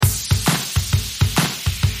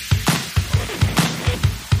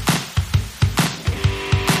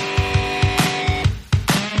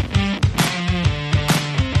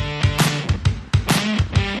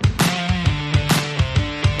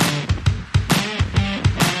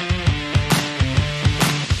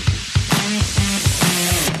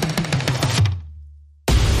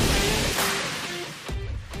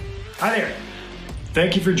Hi there.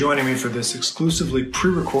 Thank you for joining me for this exclusively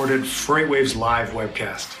pre-recorded FreightWaves Live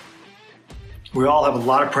webcast. We all have a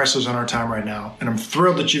lot of pressures on our time right now, and I'm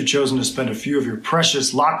thrilled that you've chosen to spend a few of your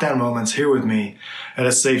precious lockdown moments here with me at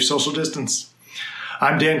a safe social distance.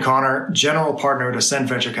 I'm Dan Connor, General Partner at Ascent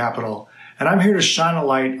Venture Capital, and I'm here to shine a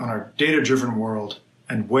light on our data-driven world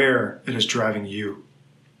and where it is driving you.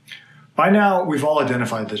 By now, we've all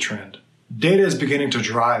identified the trend. Data is beginning to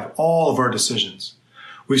drive all of our decisions.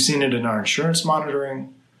 We've seen it in our insurance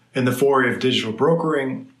monitoring, in the foray of digital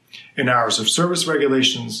brokering, in hours of service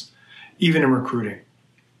regulations, even in recruiting.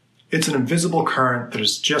 It's an invisible current that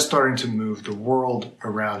is just starting to move the world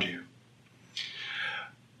around you.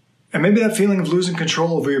 And maybe that feeling of losing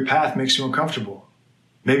control over your path makes you uncomfortable.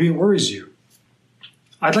 Maybe it worries you.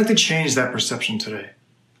 I'd like to change that perception today.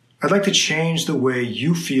 I'd like to change the way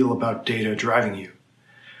you feel about data driving you.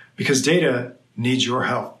 Because data needs your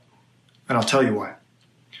help. And I'll tell you why.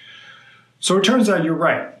 So it turns out you're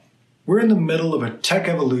right. We're in the middle of a tech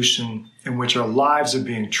evolution in which our lives are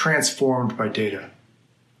being transformed by data.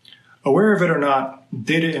 Aware of it or not,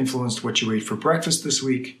 data influenced what you ate for breakfast this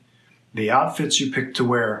week, the outfits you picked to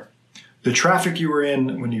wear, the traffic you were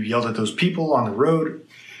in when you yelled at those people on the road,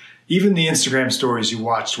 even the Instagram stories you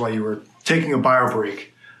watched while you were taking a bio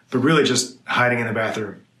break, but really just hiding in the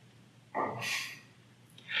bathroom.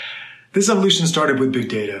 This evolution started with big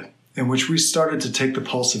data, in which we started to take the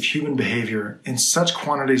pulse of human behavior in such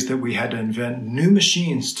quantities that we had to invent new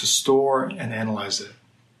machines to store and analyze it.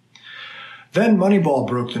 Then Moneyball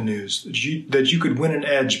broke the news that you could win an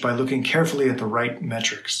edge by looking carefully at the right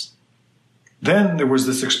metrics. Then there was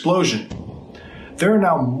this explosion. There are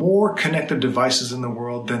now more connected devices in the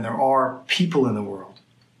world than there are people in the world,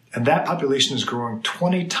 and that population is growing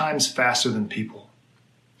 20 times faster than people.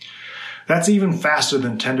 That's even faster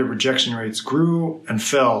than tender rejection rates grew and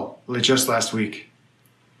fell just last week.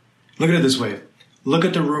 Look at it this way. Look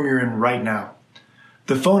at the room you're in right now.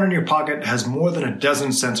 The phone in your pocket has more than a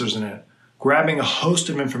dozen sensors in it, grabbing a host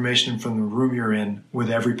of information from the room you're in with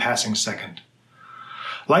every passing second.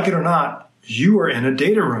 Like it or not, you are in a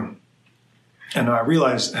data room. And I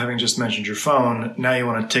realize, having just mentioned your phone, now you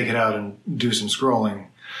want to take it out and do some scrolling.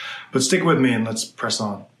 But stick with me and let's press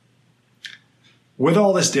on. With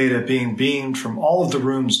all this data being beamed from all of the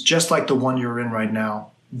rooms just like the one you're in right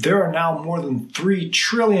now, there are now more than $3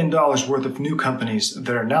 trillion worth of new companies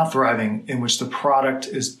that are now thriving in which the product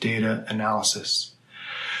is data analysis.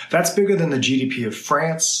 That's bigger than the GDP of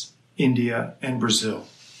France, India, and Brazil.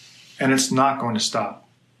 And it's not going to stop.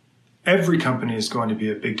 Every company is going to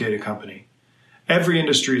be a big data company. Every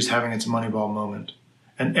industry is having its Moneyball moment.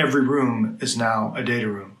 And every room is now a data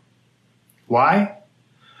room. Why?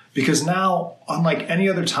 Because now, unlike any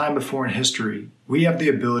other time before in history, we have the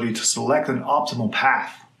ability to select an optimal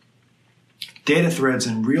path. Data threads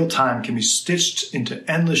in real time can be stitched into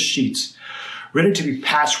endless sheets, ready to be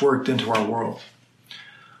patchworked into our world.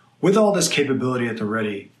 With all this capability at the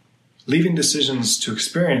ready, leaving decisions to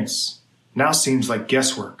experience now seems like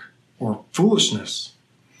guesswork or foolishness.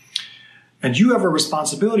 And you have a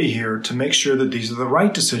responsibility here to make sure that these are the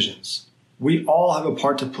right decisions. We all have a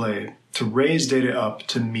part to play to raise data up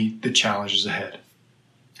to meet the challenges ahead.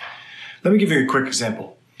 Let me give you a quick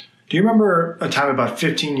example. Do you remember a time about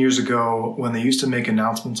 15 years ago when they used to make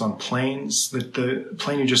announcements on planes that the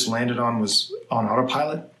plane you just landed on was on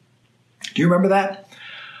autopilot? Do you remember that?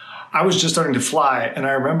 I was just starting to fly, and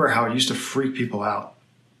I remember how it used to freak people out.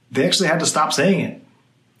 They actually had to stop saying it.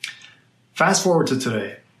 Fast forward to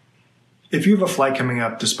today. If you have a flight coming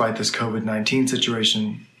up despite this COVID-19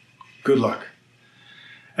 situation, good luck.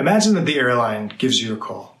 Imagine that the airline gives you a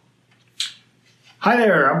call. Hi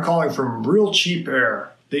there, I'm calling from Real Cheap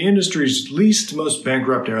Air, the industry's least most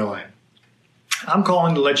bankrupt airline. I'm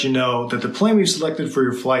calling to let you know that the plane we've selected for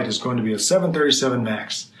your flight is going to be a 737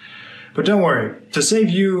 MAX. But don't worry, to save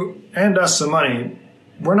you and us some money,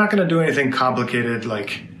 we're not going to do anything complicated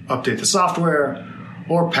like update the software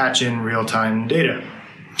or patch in real-time data.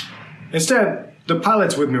 Instead, the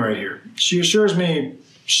pilot's with me right here. She assures me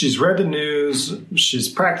she's read the news, she's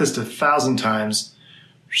practiced 1,000 times.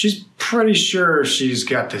 She's pretty sure she's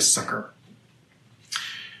got this sucker.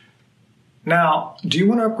 Now, do you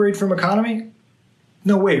want to upgrade from economy?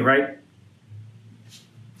 No way, right?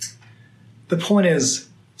 The point is,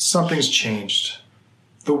 something's changed.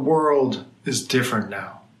 The world is different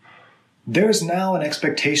now. There's now an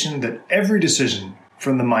expectation that every decision,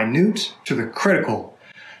 from the minute to the critical,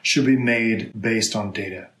 should be made based on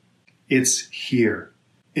data. It's here.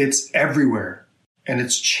 It's everywhere. And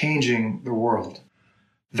it's changing the world.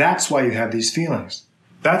 That's why you have these feelings.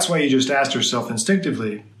 That's why you just asked yourself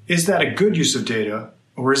instinctively, is that a good use of data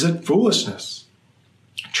or is it foolishness?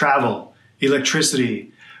 Travel,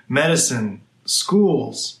 electricity, medicine,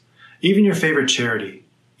 schools, even your favorite charity.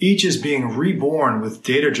 Each is being reborn with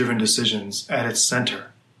data-driven decisions at its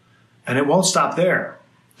center. And it won't stop there.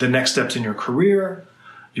 The next steps in your career,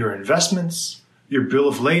 your investments, your bill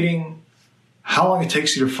of lading, how long it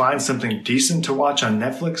takes you to find something decent to watch on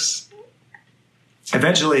Netflix.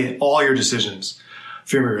 Eventually, all your decisions,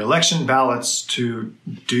 from your election ballots to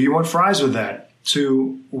do you want fries with that,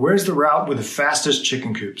 to where's the route with the fastest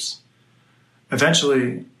chicken coops.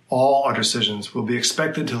 Eventually, all our decisions will be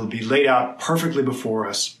expected to be laid out perfectly before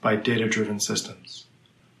us by data-driven systems.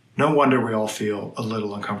 No wonder we all feel a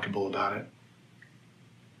little uncomfortable about it.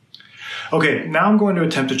 Okay, now I'm going to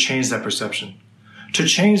attempt to change that perception, to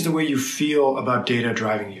change the way you feel about data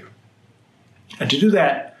driving you. And to do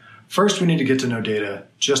that, first we need to get to know data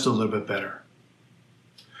just a little bit better.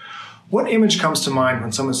 What image comes to mind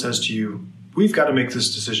when someone says to you, we've got to make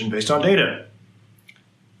this decision based on data?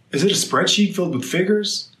 Is it a spreadsheet filled with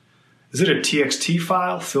figures? Is it a TXT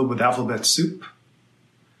file filled with alphabet soup?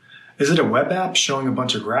 Is it a web app showing a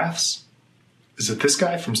bunch of graphs? Is it this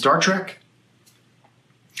guy from Star Trek?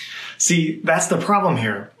 See, that's the problem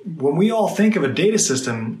here. When we all think of a data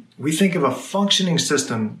system, we think of a functioning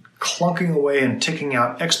system clunking away and ticking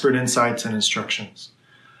out expert insights and instructions.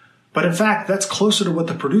 But in fact, that's closer to what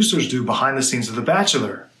the producers do behind the scenes of The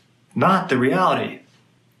Bachelor, not the reality.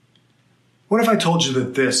 What if I told you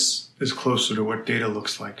that this is closer to what data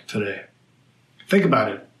looks like today? Think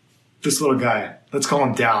about it. This little guy, let's call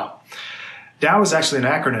him DAO. DAO is actually an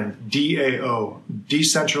acronym, DAO,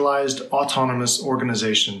 Decentralized Autonomous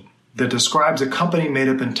Organization, that describes a company made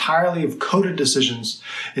up entirely of coded decisions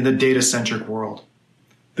in the data-centric world.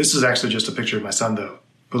 This is actually just a picture of my son, though,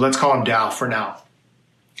 but let's call him DAO for now.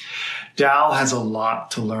 DAO has a lot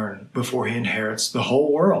to learn before he inherits the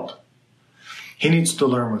whole world. He needs to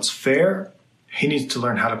learn what's fair. He needs to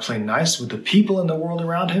learn how to play nice with the people in the world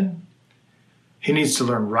around him. He needs to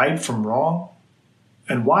learn right from wrong.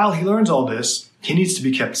 And while he learns all this, he needs to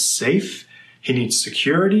be kept safe. He needs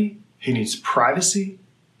security. He needs privacy.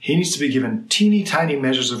 He needs to be given teeny tiny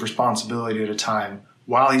measures of responsibility at a time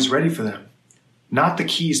while he's ready for them. Not the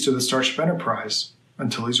keys to the Starship Enterprise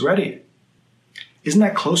until he's ready. Isn't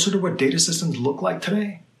that closer to what data systems look like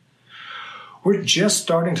today? We're just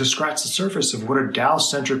starting to scratch the surface of what a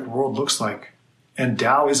DAO-centric world looks like, and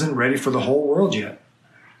DAO isn't ready for the whole world yet.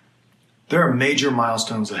 There are major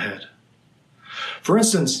milestones ahead. For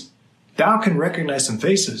instance, DAO can recognize some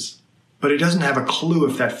faces, but it doesn't have a clue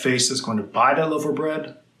if that face is going to buy that loaf of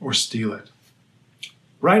bread or steal it.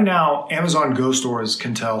 Right now, Amazon Go stores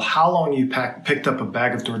can tell how long you picked up a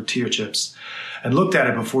bag of tortilla chips and looked at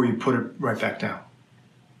it before you put it right back down.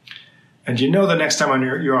 And you know the next time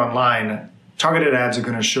you're online, targeted ads are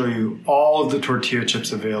going to show you all of the tortilla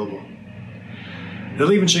chips available.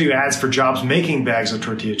 They'll even show you ads for jobs making bags of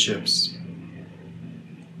tortilla chips.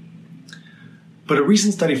 But a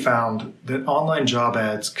recent study found that online job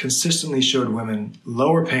ads consistently showed women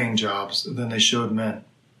lower paying jobs than they showed men.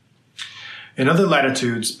 In other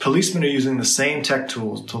latitudes, policemen are using the same tech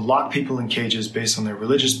tools to lock people in cages based on their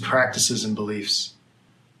religious practices and beliefs.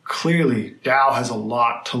 Clearly, DAO has a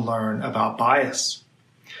lot to learn about bias.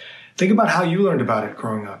 Think about how you learned about it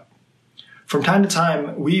growing up. From time to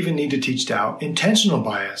time, we even need to teach DAO intentional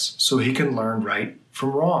bias so he can learn right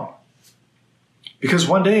from wrong. Because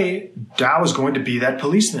one day, DAO is going to be that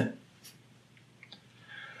policeman.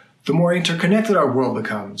 The more interconnected our world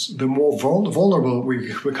becomes, the more vulnerable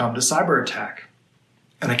we become to cyber attack.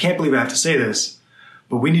 And I can't believe I have to say this,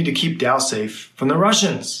 but we need to keep DAO safe from the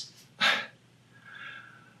Russians.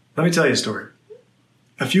 Let me tell you a story.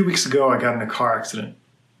 A few weeks ago, I got in a car accident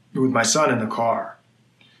with my son in the car.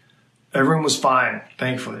 Everyone was fine,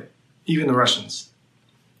 thankfully, even the Russians.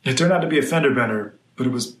 It turned out to be a fender bender, but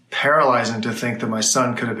it was paralyzing to think that my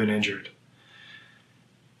son could have been injured.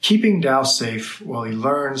 Keeping DAO safe while he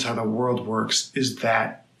learns how the world works is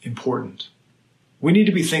that important. We need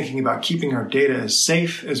to be thinking about keeping our data as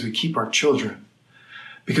safe as we keep our children.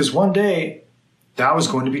 Because one day, DAO is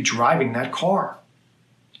going to be driving that car.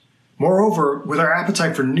 Moreover, with our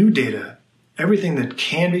appetite for new data, everything that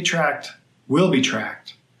can be tracked will be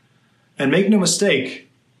tracked. And make no mistake,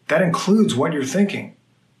 that includes what you're thinking.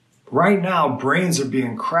 Right now, brains are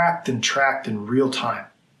being cracked and tracked in real time.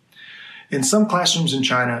 In some classrooms in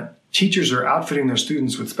China, teachers are outfitting their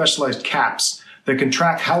students with specialized caps that can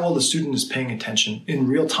track how well the student is paying attention in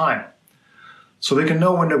real time, so they can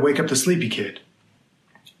know when to wake up the sleepy kid.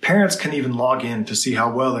 Parents can even log in to see how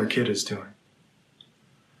well their kid is doing.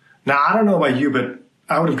 Now, I don't know about you, but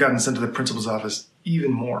I would have gotten sent to the principal's office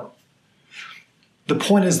even more. The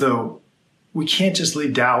point is, though, we can't just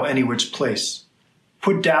leave DAO any which place.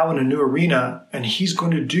 put Dao in a new arena, and he's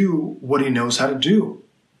going to do what he knows how to do.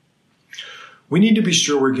 We need to be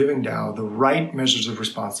sure we're giving Dao the right measures of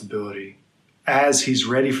responsibility as he's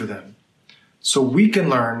ready for them, so we can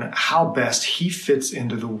learn how best he fits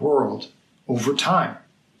into the world over time.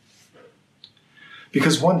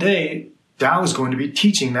 Because one day, Dao is going to be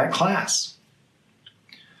teaching that class.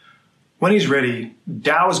 When he's ready,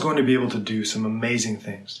 Dao is going to be able to do some amazing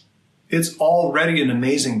things. It's already an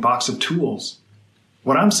amazing box of tools.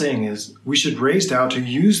 What I'm saying is we should raise Dao to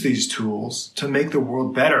use these tools to make the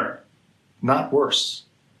world better, not worse.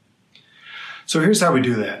 So here's how we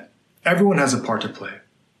do that. Everyone has a part to play.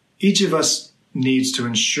 Each of us needs to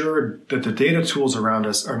ensure that the data tools around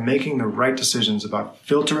us are making the right decisions about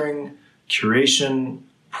filtering, curation,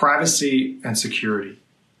 privacy, and security.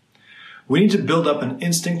 We need to build up an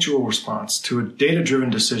instinctual response to a data-driven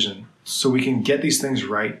decision so we can get these things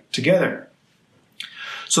right together.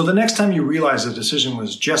 So the next time you realize a decision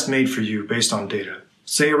was just made for you based on data,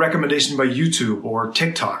 say a recommendation by YouTube or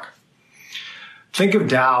TikTok, think of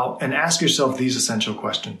Dao and ask yourself these essential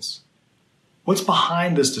questions. What's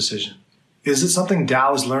behind this decision? Is it something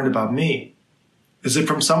Dao has learned about me? Is it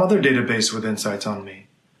from some other database with insights on me?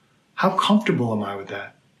 How comfortable am I with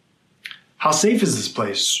that? How safe is this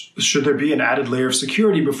place? Should there be an added layer of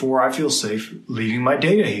security before I feel safe leaving my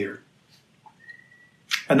data here?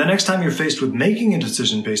 And the next time you're faced with making a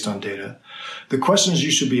decision based on data, the questions you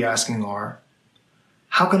should be asking are,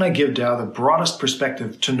 how can I give Dao the broadest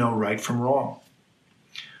perspective to know right from wrong?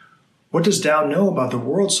 What does Dao know about the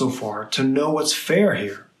world so far to know what's fair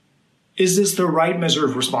here? Is this the right measure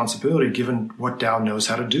of responsibility given what Dao knows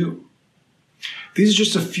how to do? These are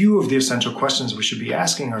just a few of the essential questions we should be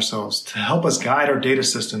asking ourselves to help us guide our data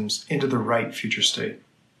systems into the right future state.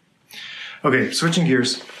 Okay, switching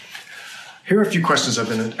gears. Here are a few questions I've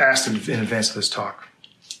been asked in advance of this talk.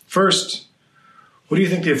 First, what do you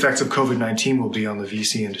think the effects of COVID-19 will be on the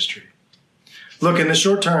VC industry? Look, in the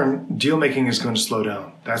short term, deal making is going to slow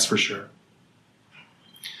down, that's for sure.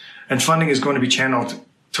 And funding is going to be channeled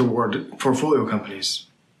toward portfolio companies.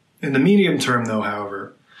 In the medium term, though,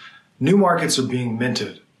 however, new markets are being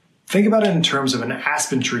minted. Think about it in terms of an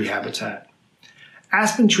aspen tree habitat.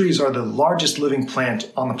 Aspen trees are the largest living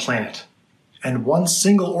plant on the planet, and one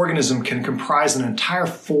single organism can comprise an entire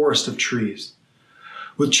forest of trees.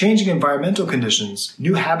 With changing environmental conditions,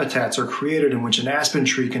 new habitats are created in which an aspen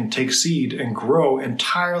tree can take seed and grow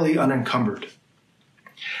entirely unencumbered.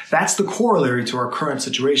 That's the corollary to our current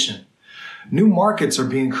situation. New markets are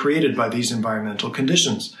being created by these environmental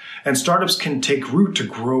conditions, and startups can take root to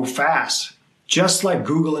grow fast, just like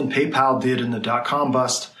Google and PayPal did in the dot-com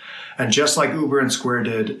bust, and just like Uber and Square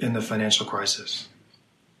did in the financial crisis.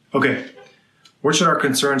 Okay, what should our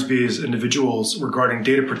concerns be as individuals regarding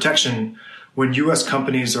data protection when U.S.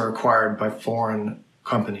 companies are acquired by foreign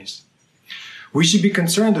companies? We should be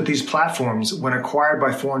concerned that these platforms, when acquired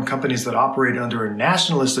by foreign companies that operate under a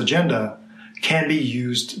nationalist agenda, can be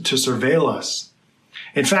used to surveil us.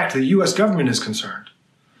 In fact, the U.S. government is concerned.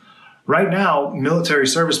 Right now, military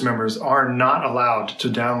service members are not allowed to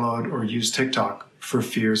download or use TikTok for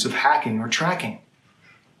fears of hacking or tracking.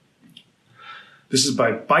 This is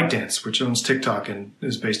by ByteDance, which owns TikTok and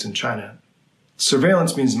is based in China.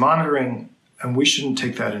 Surveillance means monitoring, and we shouldn't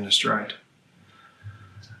take that in a stride.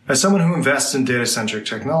 As someone who invests in data-centric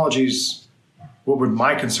technologies, what would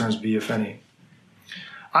my concerns be, if any?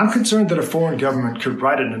 I'm concerned that a foreign government could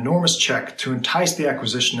write an enormous check to entice the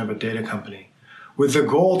acquisition of a data company, with the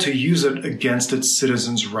goal to use it against its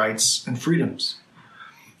citizens' rights and freedoms.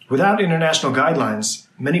 Without international guidelines,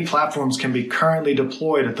 many platforms can be currently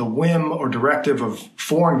deployed at the whim or directive of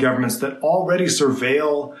foreign governments that already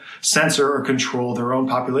surveil, censor, or control their own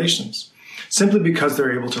populations, simply because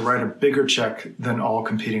they're able to write a bigger check than all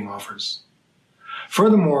competing offers.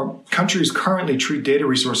 Furthermore, countries currently treat data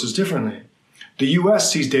resources differently. The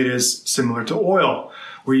US sees data as similar to oil,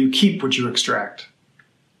 where you keep what you extract.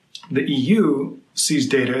 The EU sees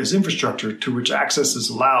data as infrastructure to which access is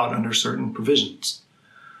allowed under certain provisions.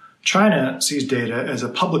 China sees data as a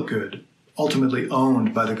public good, ultimately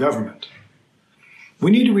owned by the government.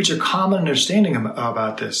 We need to reach a common understanding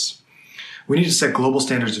about this. We need to set global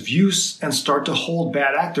standards of use and start to hold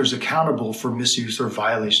bad actors accountable for misuse or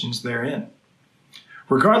violations therein.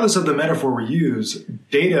 Regardless of the metaphor we use,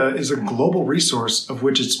 data is a global resource of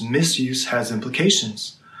which its misuse has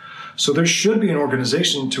implications. So there should be an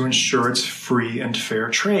organization to ensure its free and fair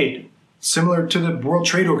trade, similar to the World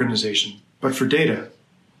Trade Organization, but for data.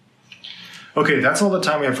 Okay, that's all the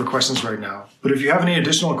time we have for questions right now. But if you have any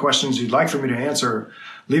additional questions you'd like for me to answer,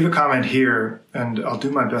 leave a comment here and I'll do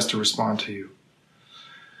my best to respond to you.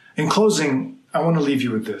 In closing, I want to leave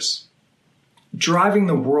you with this. Driving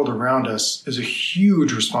the world around us is a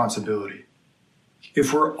huge responsibility.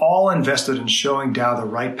 If we're all invested in showing Dow the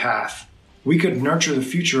right path, we could nurture the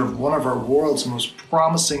future of one of our world's most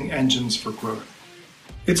promising engines for growth.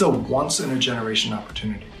 It's a once-in-a-generation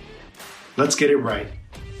opportunity. Let's get it right.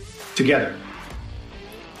 Together.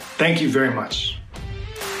 Thank you very much.